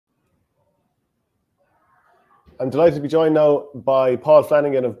I'm delighted to be joined now by Paul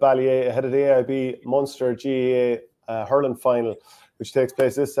Flanagan of Ballyea ahead of the AIB Munster GAA Hurling final, which takes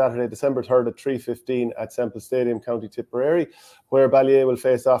place this Saturday, December 3rd at 3:15 at Semple Stadium, County Tipperary, where Ballyea will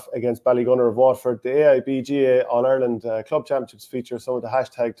face off against Ballygunner of Waterford. The AIB GAA All-Ireland Club Championships feature some of the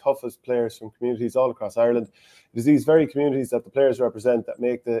hashtag toughest players from communities all across Ireland. It is these very communities that the players represent that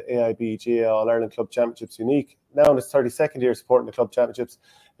make the AIB GAA All-Ireland Club Championships unique. Now in its 32nd year supporting the club championships,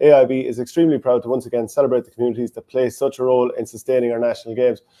 AIB is extremely proud to once again celebrate the communities that play such a role in sustaining our national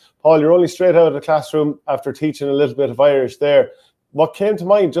games. Paul, you're only straight out of the classroom after teaching a little bit of Irish there. What came to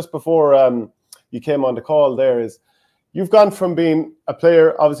mind just before you came on the call there is you've gone from being a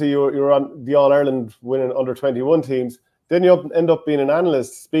player, obviously you were on the All-Ireland winning under-21 teams, then you end up being an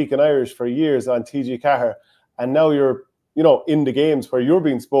analyst speaking Irish for years on TG Clare, and now you're in the games where you're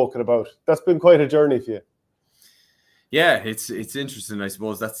being spoken about. That's been quite a journey for you. Yeah, it's interesting. I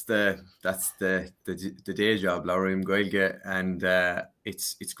suppose that's the day job, Laura Gaeilge, and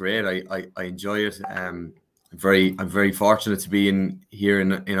it's great. I enjoy it. I'm very fortunate to be here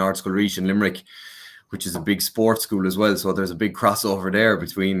in Art School Reach in Limerick, which is a big sports school as well. So there's a big crossover there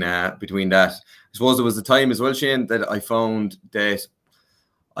between that. I suppose there was a time as well, Shane, that I found that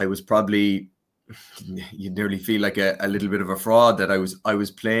I was probably, you nearly feel like a little bit of a fraud, that I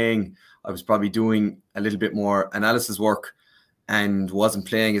was playing. I was probably doing a little bit more analysis work and wasn't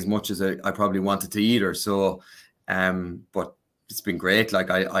playing as much as I probably wanted to either. So, but it's been great.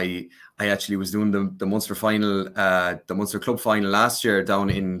 Like I actually was doing the Munster final, the Munster club final last year down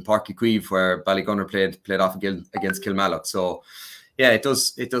in Páirc Uí Chaoimh, where Ballygunner played off against Kilmallock. So, yeah, it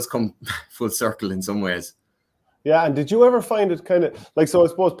does come full circle in some ways. Yeah, and did you ever find it kind of like, so I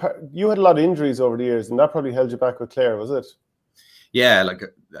suppose you had a lot of injuries over the years, and that probably held you back with Clare, was it? Yeah, like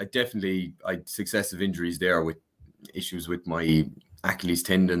I had successive injuries there with issues with my Achilles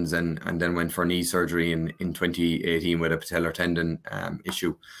tendons, and then went for knee surgery in 2018 with a patellar tendon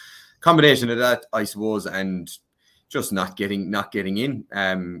issue. Combination of that, I suppose, and just not getting in.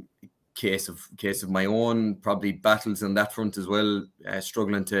 Case of my own probably battles on that front as well.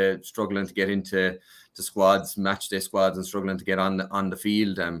 Struggling to get into the squads, match day squads, and struggling to get on the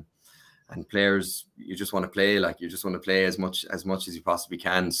field. And players, you just want to play, like you just want to play as much as you possibly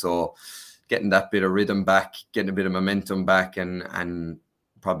can. So getting that bit of rhythm back, getting a bit of momentum back, and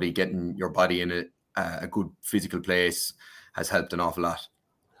probably getting your body in a good physical place has helped an awful lot.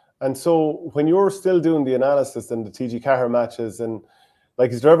 And so when you're still doing the analysis and the TG Clare matches, and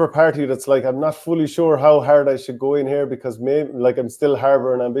like, is there ever a part of you that's like, I'm not fully sure how hard I should go in here because maybe like I'm still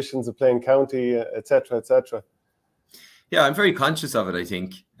harbouring ambitions of playing county, etc., etc.? Yeah, I'm very conscious of it. I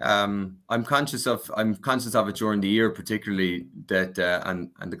think I'm conscious of it during the year, particularly that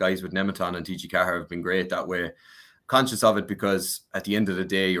and the guys with Nematon and TG Clare have been great that way. Conscious of it because at the end of the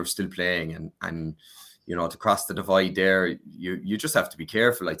day, you're still playing, and to cross the divide there, you just have to be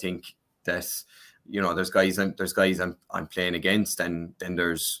careful. I think that there's guys I'm playing against, and then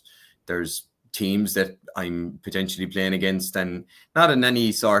there's teams that I'm potentially playing against, and not in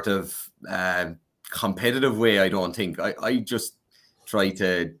any sort of competitive way. I don't think. I just try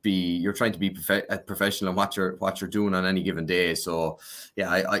to be. You're trying to be professional in what you're doing on any given day. So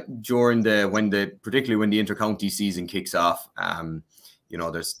yeah, particularly when the intercounty season kicks off,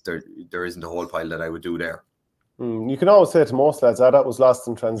 there isn't a whole pile that I would do there. You can always say to most lads, that was lost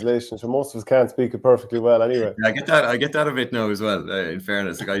in translation. So most of us can't speak it perfectly well anyway. Yeah, I get that a bit now as well. In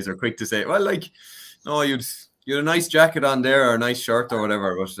fairness, the guys are quick to say, well, like, no, you had a nice jacket on there or a nice shirt or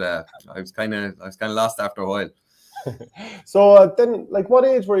whatever. But I was kind of lost after a while. So then, like, what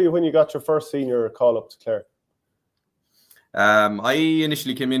age were you when you got your first senior call up to Clare? I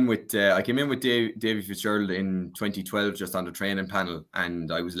initially came in with Davy Fitzgerald in 2012, just on the training panel,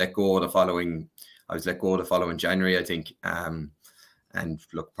 and I was let go the following January, I think. And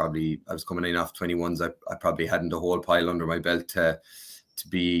look, probably I was coming in off 21s. I probably hadn't a whole pile under my belt to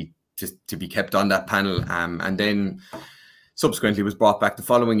be kept on that panel. And then subsequently was brought back the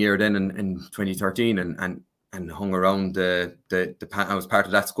following year, then in 2013, and hung around the I was part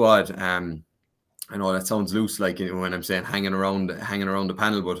of that squad. I know that sounds loose, like when I'm saying hanging around the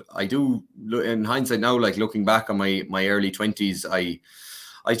panel, but I do, in hindsight now, like looking back on my early 20s, I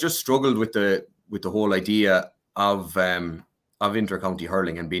just struggled with the whole idea of intercounty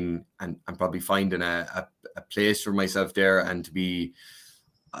hurling and probably finding a place for myself there, and to be,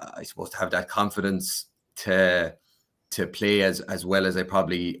 I suppose, to have that confidence to play as well as I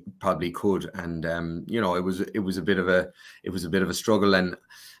probably could. And it was a bit of a struggle. And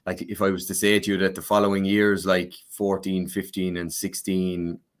like, if I was to say to you that the following years, like 14, 15 and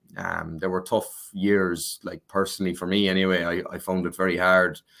 16, there were tough years, like personally for me anyway. I found it very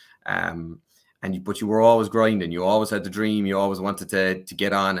hard. but you were always grinding. You always had the dream. You always wanted to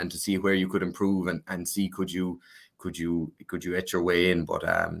get on and to see where you could improve and see could you etch your way in. But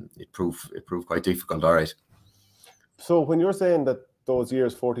it proved quite difficult. All right. So when you're saying that those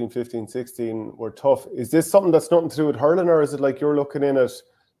years 14, 15, 16 were tough, is this something that's nothing to do with hurling, or is it like you're looking in at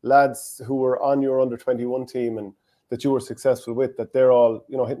lads who were on your under 21 team and that you were successful with, that they're all,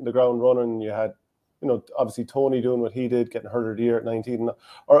 you know, hitting the ground running? You had, you know, obviously Tony doing what he did, getting hurt of the year at 19,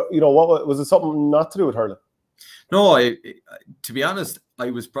 or, you know, what was it, something not to do with hurling? No, to be honest, I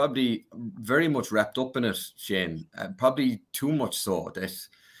was probably very much wrapped up in it, Shane. Probably too much so that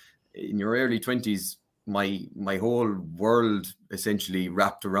in your early 20s, my whole world essentially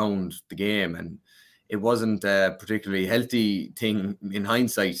wrapped around the game, and it wasn't a particularly healthy thing in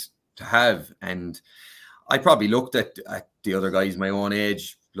hindsight to have. And I probably looked at the other guys my own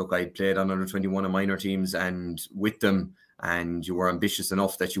age. Look, I played on under 21 and minor teams and with them, and you were ambitious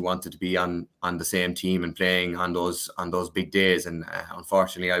enough that you wanted to be on the same team and playing on those big days. And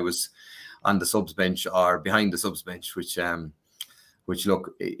unfortunately, I was on the subs bench or behind the subs bench, which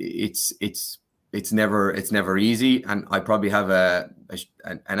look, it's never easy. And I probably have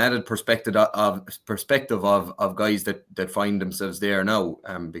an added perspective of guys that find themselves there now,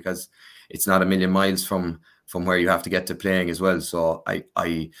 because it's not a million miles from where you have to get to playing as well. So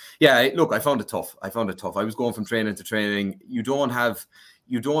look, I found it tough. I was going from training to training. You don't have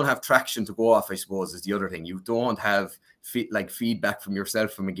traction to go off, I suppose, is the other thing. You don't have feedback from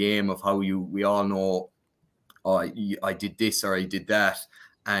yourself from a game of how we all know, oh, I did this or I did that,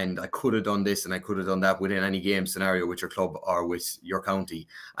 and I could have done this and I could have done that within any game scenario with your club or with your county,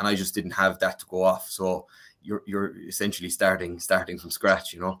 and I just didn't have that to go off. So you're essentially starting from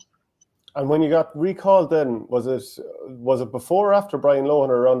scratch, you know. And when you got recalled, then was it before or after Brian Lohan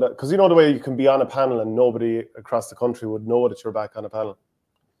or around that? Because you know the way you can be on a panel and nobody across the country would know that you're back on a panel.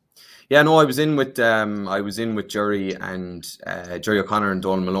 Yeah, no, I was in with Jerry and Jerry O'Connor and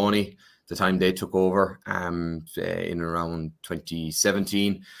Donald Maloney the time they took over in around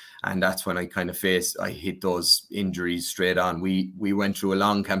 2017, and that's when I kind of hit those injuries straight on. We went through a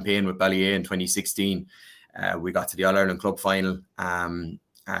long campaign with Ballyea in 2016. We got to the All-Ireland Club final,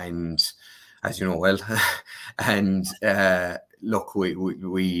 and as you know well, and look, we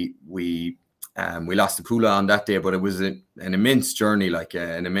lost the Coola on that day, but it was an immense journey,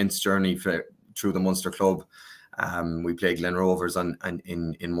 through the Munster club. We played Glen Rovers in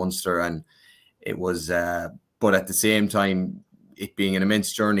Munster, and it was, but at the same time, it being an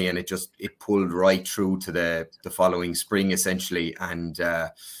immense journey, and it pulled right through to the following spring essentially, and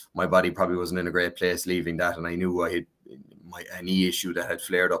my body probably wasn't in a great place leaving that, and I knew I had a knee issue that had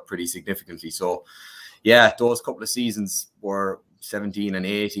flared up pretty significantly. So yeah, those couple of seasons were 17 and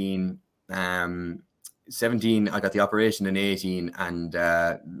 18. 17, I got the operation in 18, and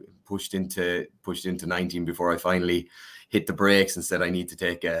pushed into 19 before I finally hit the brakes and said I need to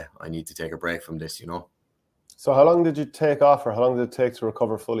take a break from this, you know. So how long did you take off, or how long did it take to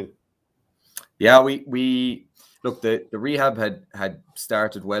recover fully? Yeah, we look, the rehab had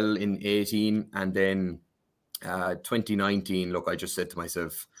started well in 18, and then 2019, look, I just said to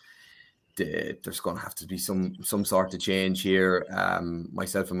myself, there's going to have to be some sort of change here.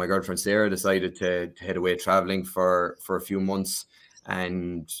 Myself and my girlfriend Sarah decided to head away traveling for a few months,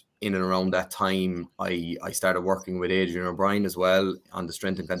 and in and around that time, I started working with Adrian O'Brien as well on the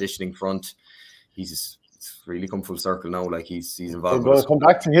strength and conditioning front. It's really come full circle now. Like he's involved. We're going to come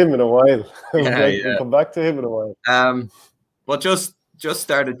back to him in a while. Yeah, We'll come back to him in a while. But just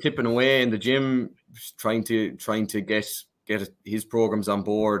started tipping away in the gym, trying to get his programs on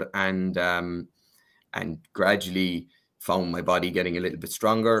board, and gradually found my body getting a little bit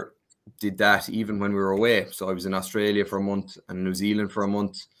stronger. Did that even when we were away. So I was in Australia for a month and New Zealand for a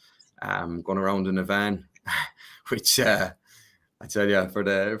month, going around in a van, which I tell you, for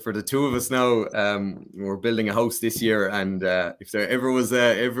the two of us now, we're building a house this year, and if there ever was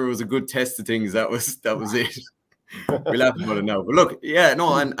a good test of things, that was it. We laugh about it now, but look, yeah,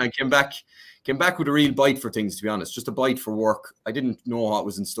 no, and I came back with a real bite for things, to be honest, just a bite for work. I didn't know what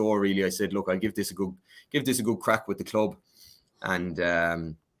was in store really. I said, look, I'll give this a good crack with the club, and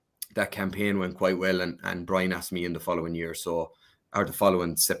that campaign went quite well, and Brian asked me in the following year, or the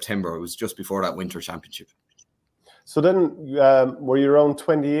following September. It was just before that winter championship. So then, were you around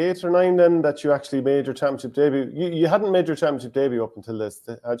 28 or 9 then that you actually made your championship debut? You hadn't made your championship debut up until this,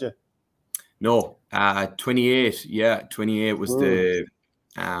 had you? No, 28. Yeah, 28 was the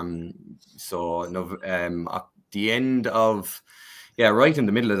at the end of, right in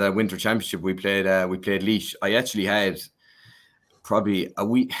the middle of that winter championship, we played Laois. I actually had probably a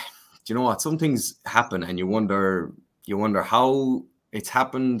week. Do you know what? Some things happen, and you wonder how it's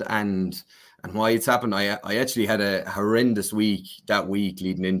happened and why it's happened. I actually had a horrendous week that week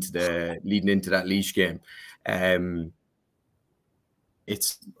leading into that Laois game.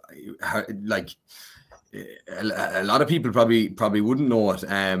 It's like a lot of people probably wouldn't know it,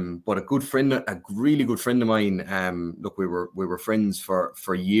 but a really good friend of mine. Look, we were friends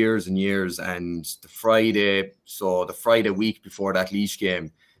for years and years, and the Friday week before that Laois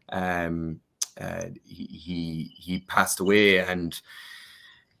game, he passed away, and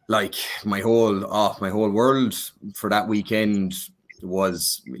like my whole world for that weekend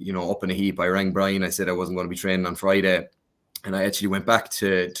was, you know, up in a heap. I rang Brian. I said I wasn't going to be training on Friday, and I actually went back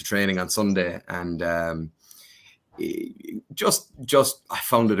to training on Sunday, and just I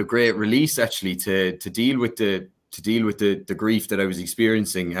found it a great release actually to deal with the grief that I was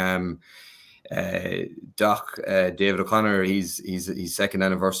experiencing. Doc David O'Connor, his second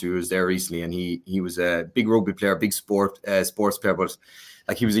anniversary was there recently, and he was a big rugby player, big sports player, but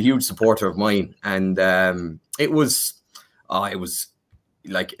like he was a huge supporter of mine, and it was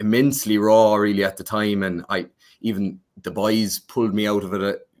like immensely raw really at the time, and even the boys pulled me out of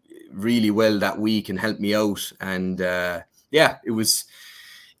it really well that week and helped me out, and yeah, it was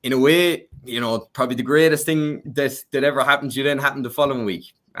in a way, you know, probably the greatest thing that ever happened to you then happened the following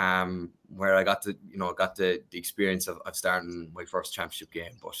week, where I got the experience of starting my first championship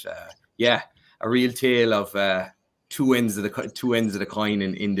game. But yeah, a real tale of two ends of the coin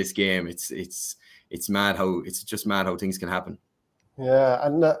in this game. It's just mad how things can happen. Yeah,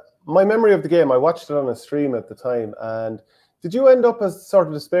 and my memory of the game, I watched it on a stream at the time. And did you end up as sort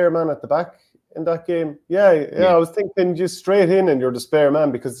of the spare man at the back in that game? Yeah. I was thinking just straight in and you're the spare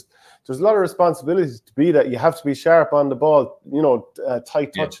man, because there's a lot of responsibilities to be that. You have to be sharp on the ball, you know,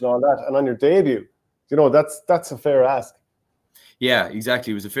 tight touch and all that. And on your debut, you know, that's a fair ask. Yeah,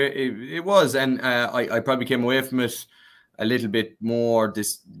 exactly. It was it was, and I probably came away from it a little bit more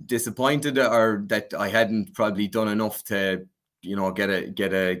disappointed, or that I hadn't probably done enough to, you know, get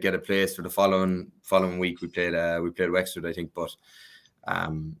a place for the following week. We played Wexford, I think, but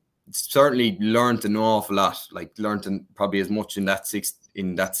certainly learned an awful lot. Like learned probably as much in that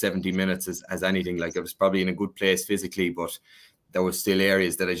 70 minutes as anything. Like I was probably in a good place physically, but there was still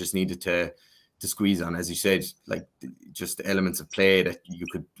areas that I just needed to squeeze on, as you said, like just the elements of play that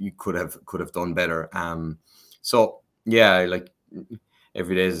you could have done better. So yeah, like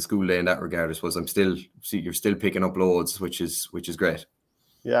every day is a school day in that regard. I suppose you're still picking up loads, which is great.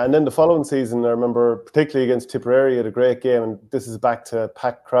 Yeah, and then the following season, I remember particularly against Tipperary, had a great game, and this is back to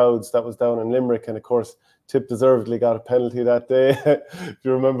packed crowds. That was down in Limerick, and of course Tip deservedly got a penalty that day. Do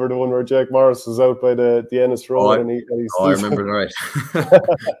you remember the one where Jake Morris was out by the Ennis Road? I remember it right.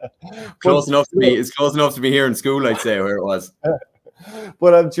 Close enough to me. It's close enough to be here in school, I'd say, where it was.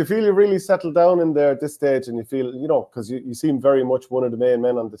 But do you feel you really settled down in there at this stage, and you feel, you know, because you seem very much one of the main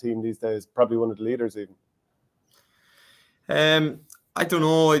men on the team these days, probably one of the leaders even? I don't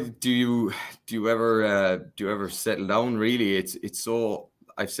know. Do you ever settle down? Really, it's so.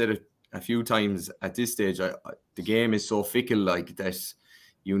 I've said it a few times at this stage. The game is so fickle, like that.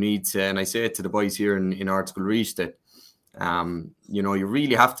 You need to, and I say it to the boys here in Article Reach, that you know, you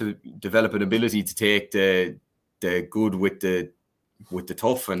really have to develop an ability to take the good with the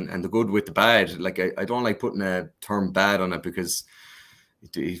tough and the good with the bad. Like I don't like putting a term bad on it, because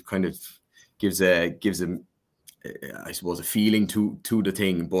it kind of gives a I suppose a feeling to the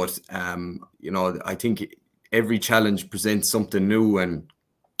thing. But you know, I think every challenge presents something new, and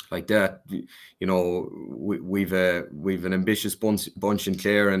like that, you know, we've an ambitious bunch in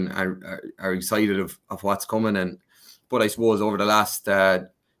Clare, and are excited of what's coming. But I suppose over the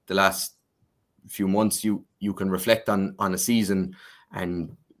last few months, you can reflect on a season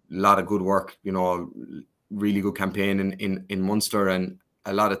and a lot of good work, you know, really good campaign in Munster, and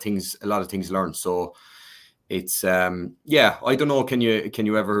a lot of things learned. So it's yeah, I don't know, can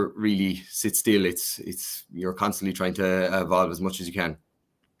you ever really sit still? It's you're constantly trying to evolve as much as you can.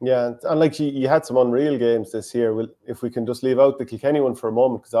 Yeah, and like you had some unreal games this year. Well, if we can just leave out the Kilkenny one for a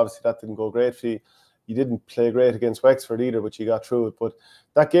moment, because obviously that didn't go great for you. You didn't play great against Wexford either, but you got through it. But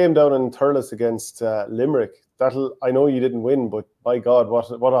that game down in Thurles against Limerick, I know you didn't win, but my God,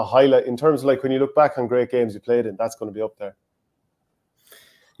 what a highlight in terms of, like, when you look back on great games you played in, that's going to be up there.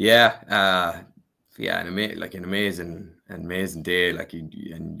 Yeah, yeah, an amazing day. Like,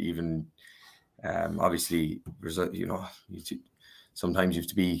 and even obviously, you know, sometimes you have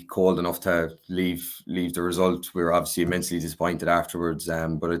to be cold enough to leave the result. We were obviously immensely disappointed afterwards,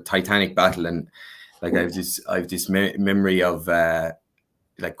 but a titanic battle. And like I have this memory of like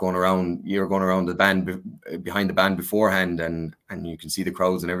you're going around the band behind the band beforehand, and you can see the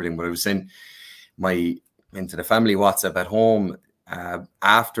crowds and everything. But I was sent into the family WhatsApp at home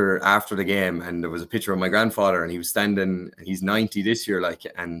after the game, and there was a picture of my grandfather, and he was standing. He's 90 this year, like,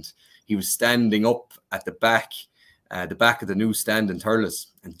 and he was standing up at the back of the new stand in Thurles,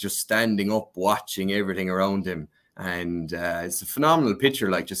 and just standing up, watching everything around him. And it's a phenomenal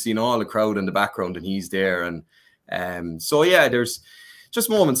picture, like just seeing all the crowd in the background, and he's there. And so yeah, there's just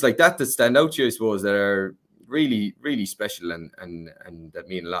moments like that that stand out to you, I suppose, that are really, really special and that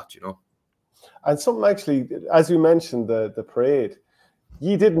mean a lot, you know. And something actually, as you mentioned, the parade,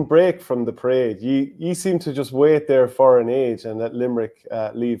 you didn't break from the parade. You seemed to just wait there for an age and let Limerick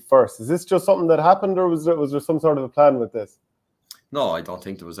leave first. Is this just something that happened, or was there some sort of a plan with this? No, I don't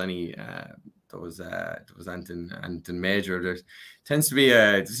think there was any. There was anything major. There tends to be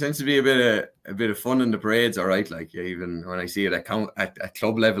a bit of fun in the parades, all right. Like even when I see it at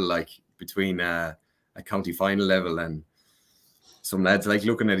club level, like between a county final level, and some lads like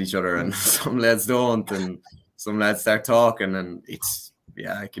looking at each other, and some lads don't, and some lads start talking, and it's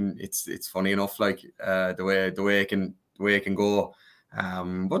funny enough, like the way it can go.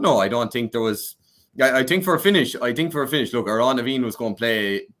 But no, I don't think there was. I think for a finish, look, our Naveen was going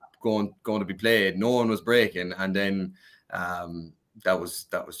to be played. No one was breaking, and then that was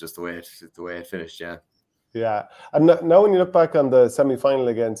just the way it finished. Yeah. Yeah, and now when you look back on the semi-final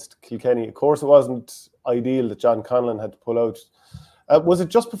against Kilkenny, of course it wasn't ideal that John Conlon had to pull out. Was it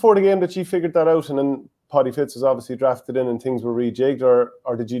just before the game that you figured that out, and then Paddy Fitz was obviously drafted in and things were rejigged,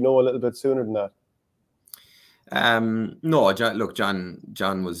 or did you know a little bit sooner than that? No,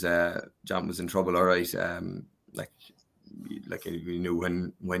 John was in trouble, all right. Like we knew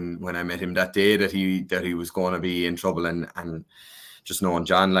when I met him that day that he was going to be in trouble, and just knowing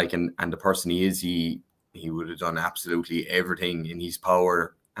John, like, and the person he is, he would have done absolutely everything in his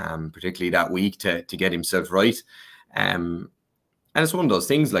power, particularly that week, to get himself right. And it's one of those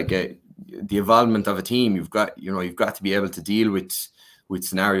things, like the involvement of a team. You've got to be able to deal with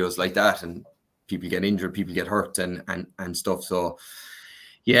scenarios like that, and people get injured, people get hurt, and stuff. So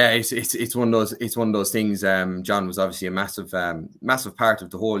yeah, it's one of those things. John was obviously a massive part of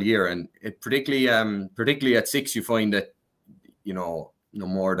the whole year, and it particularly at 6, you find that no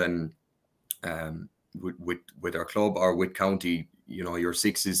more than with our club or with county, your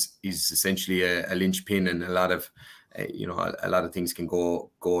 6 is essentially a linchpin, and a lot of things can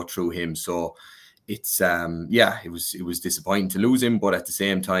go through him. So it's it was disappointing to lose him, but at the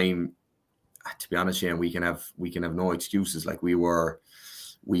same time, to be honest, Shane, we can have no excuses. Like I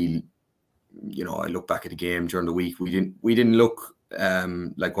look back at the game during the week, we didn't look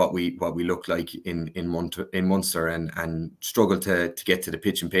like what we looked like in Munster, and struggled to get to the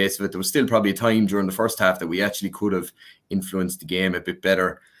pitch and pace of it. There was still probably a time during the first half that we actually could have influenced the game a bit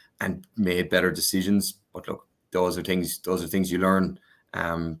better and made better decisions. But look, those are things you learn.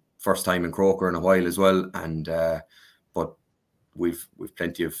 First time in Croker in a while as well, and but we've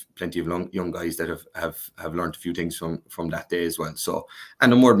plenty of young guys that have learned a few things from that day as well. So,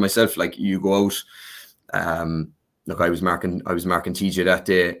 and I'm more than myself, like, you go out, look, I was marking TJ that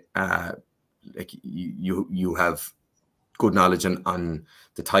day. Like you have good knowledge on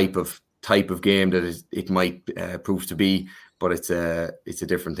the type of game that it might prove to be, but it's a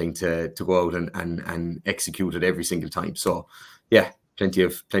different thing to go out and execute it every single time. So yeah, plenty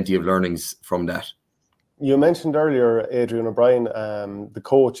of learnings from that. You mentioned earlier Adrian O'Brien, the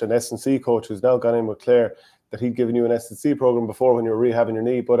coach and S&C coach, who's now gone in with Clare, that he'd given you an S&C program before when you were rehabbing your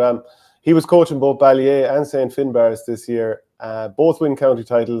knee. But he was coaching both Ballyea and St. Finbarrs this year. Both win county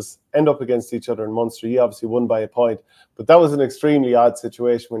titles, end up against each other in Munster. He obviously won by a point, but that was an extremely odd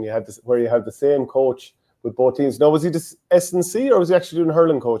situation when you had where you had the same coach with both teams. Now, was he just S&C, or was he actually doing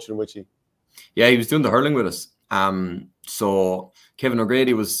hurling coaching with you? Yeah, he was doing the hurling with us. So Kevin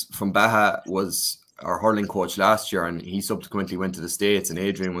O'Grady from Baha was our hurling coach last year, and he subsequently went to the States, and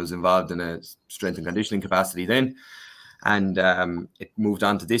Adrian was involved in a strength and conditioning capacity then, and it moved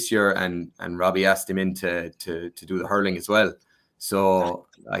on to this year, and Robbie asked him in to do the hurling as well. So,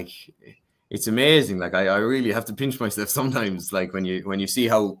 like, it's amazing. Like, I really have to pinch myself sometimes, like, when you see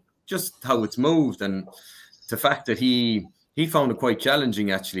how it's moved, and the fact that he found it quite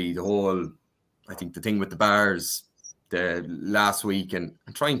challenging, actually, I think the thing with the bars the last week, and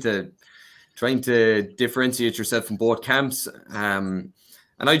trying to differentiate yourself from both camps. And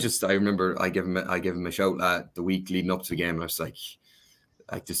I remember I gave him a shout at the week leading up to the game, and I was like,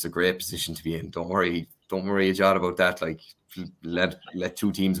 this is a great position to be in. Don't worry a jot about that. Like, let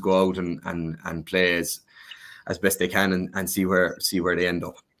two teams go out and play as best they can, and see where they end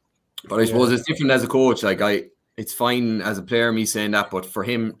up. But I suppose it's different as a coach. Like, it's fine as a player, me saying that, but for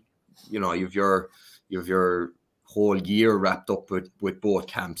him, you have your whole year wrapped up with both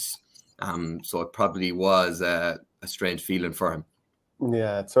camps. So it probably was a strange feeling for him.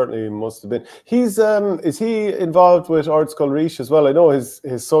 Yeah, it certainly must have been. He's is he involved with Ardscoil Reach as well? I know his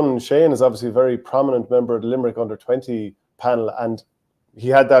son Shane is obviously a very prominent member of the Limerick under-20 panel, and he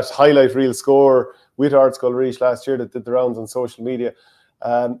had that highlight reel score with Ardscoil Reach last year that did the rounds on social media.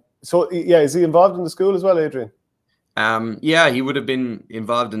 So yeah, is he involved in the school as well, Adrian? Yeah, he would have been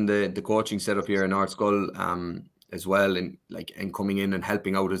involved in the coaching setup here in Ardscoil as well, and coming in and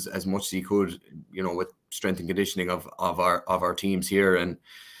helping out as much as he could, you know, with strength and conditioning of our teams here. And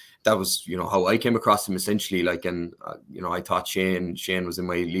that was, you know, how I came across him essentially. Like, and you know, I thought Shane was in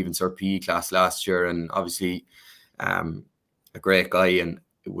my Leaving Cert PE class last year, and obviously a great guy, and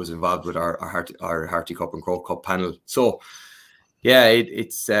was involved with our Harty Cup and Croke Cup panel. So yeah,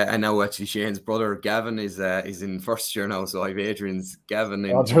 it's and now actually Shane's brother Gavin is in first year now, so I've Adrian's Gavin.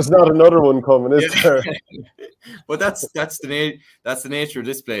 There's not another one coming, is there? But that's the nature of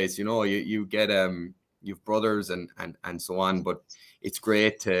this place, you know. You get you've brothers and so on, but it's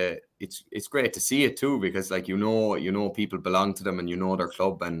great to see it too, because like you know people belong to them, and you know their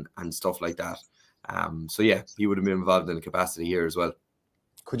club and stuff like that. So yeah, he would have been involved in the capacity here as well.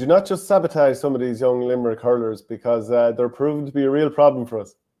 Could you not just sabotage some of these young Limerick hurlers, because they're proven to be a real problem for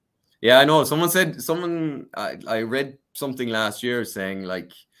us? Yeah, I know. I read something last year saying,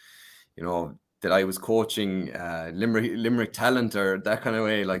 like, you know, that I was coaching Limerick talent or that kind of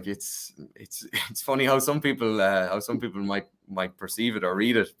way. Like, it's funny how some people might perceive it or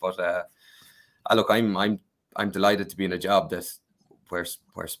read it. But look, I'm delighted to be in a job that where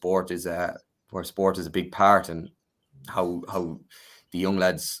sport is a big part, and how the young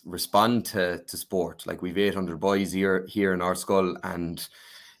lads respond to sport. Like, we've 800 boys here in Ardscoil, and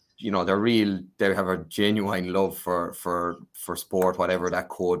you know, they have a genuine love for sport, whatever that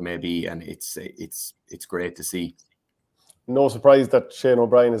code may be, and it's great to see. No surprise that Shane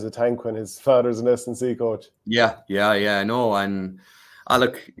O'Brien is a tank when his father's an S&C coach. Yeah, I know. And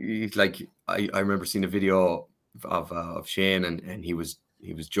look, like I remember seeing a video of Shane, and he was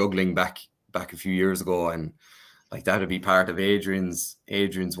juggling back a few years ago, and like that would be part of Adrian's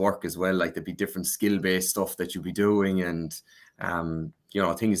work as well. Like, there'd be different skill-based stuff that you'd be doing, and you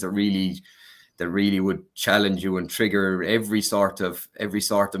know, things that really would challenge you and trigger every sort of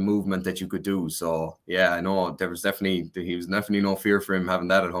movement that you could do. So yeah, I know he was definitely no fear for him having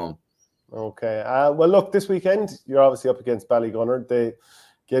that at home. Okay. Well, look, this weekend you're obviously up against Ballygunner. They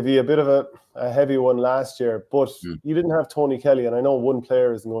gave you a bit of a heavy one last year, but you didn't have Tony Kelly, and I know one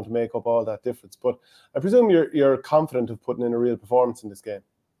player isn't going to make up all that difference, but I presume you're confident of putting in a real performance in this game.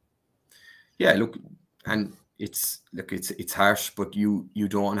 Yeah, look, and it's harsh, but you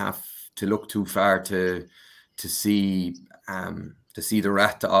don't have to look too far to see the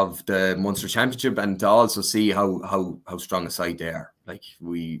wrath of the Munster Championship, and to also see how strong a side they are. Like,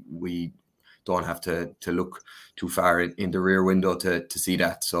 we don't have to look too far in the rear window to see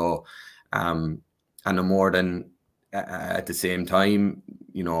that. So and no more than at the same time,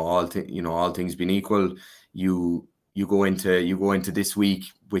 you know, all things being equal, you go into this week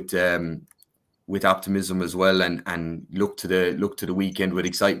with optimism as well, and look to the weekend with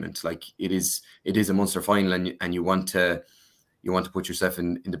excitement. Like, it is a Munster final, and you want to put yourself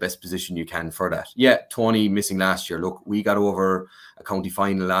in the best position you can for that. Yeah, Tony missing last year. Look, we got over a county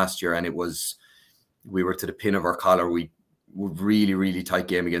final last year, and we were to the pin of our collar. We were really tight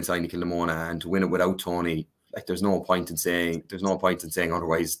game against Heineken Lamona, and to win it without Tony, like, there's no point in saying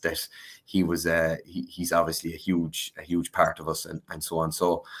otherwise, that he was he's obviously a huge part of us, and so on.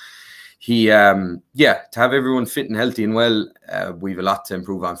 So he to have everyone fit and healthy and well, we've a lot to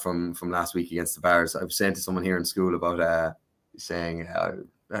improve on from last week against the Bars. I was saying to someone here in school about saying, I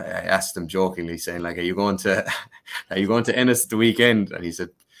asked him jokingly, saying, like, are you going to Ennis the weekend? And he said,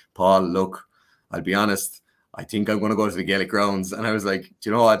 Paul, look, I'll be honest, I think I'm going to go to the Gaelic grounds. And I was like, do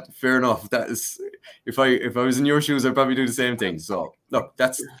you know what? Fair enough. That is, if I was in your shoes, I'd probably do the same thing. So look,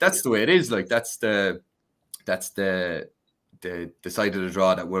 that's the way it is. Like, that's the side of the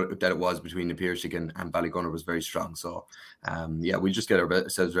draw that it was between the Piercing and Ballygunner was very strong. So yeah, we'll just get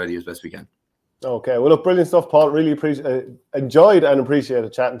ourselves ready as best we can. Okay, well, look, brilliant stuff, Paul. Really enjoyed and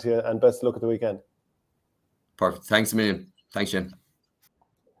appreciated chatting to you, and best of luck at the weekend. Perfect. Thanks a million. Thanks, Shane.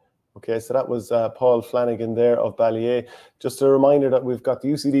 Okay, so that was Paul Flanagan there of Ballyea. Just a reminder that we've got the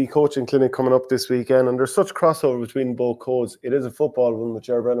UCD coaching clinic coming up this weekend, and there's such crossover between both codes. It is a football one with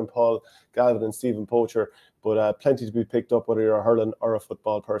Ger Brennan, Paul Galvin and Stephen Poacher, but plenty to be picked up whether you're a hurling or a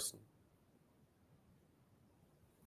football person.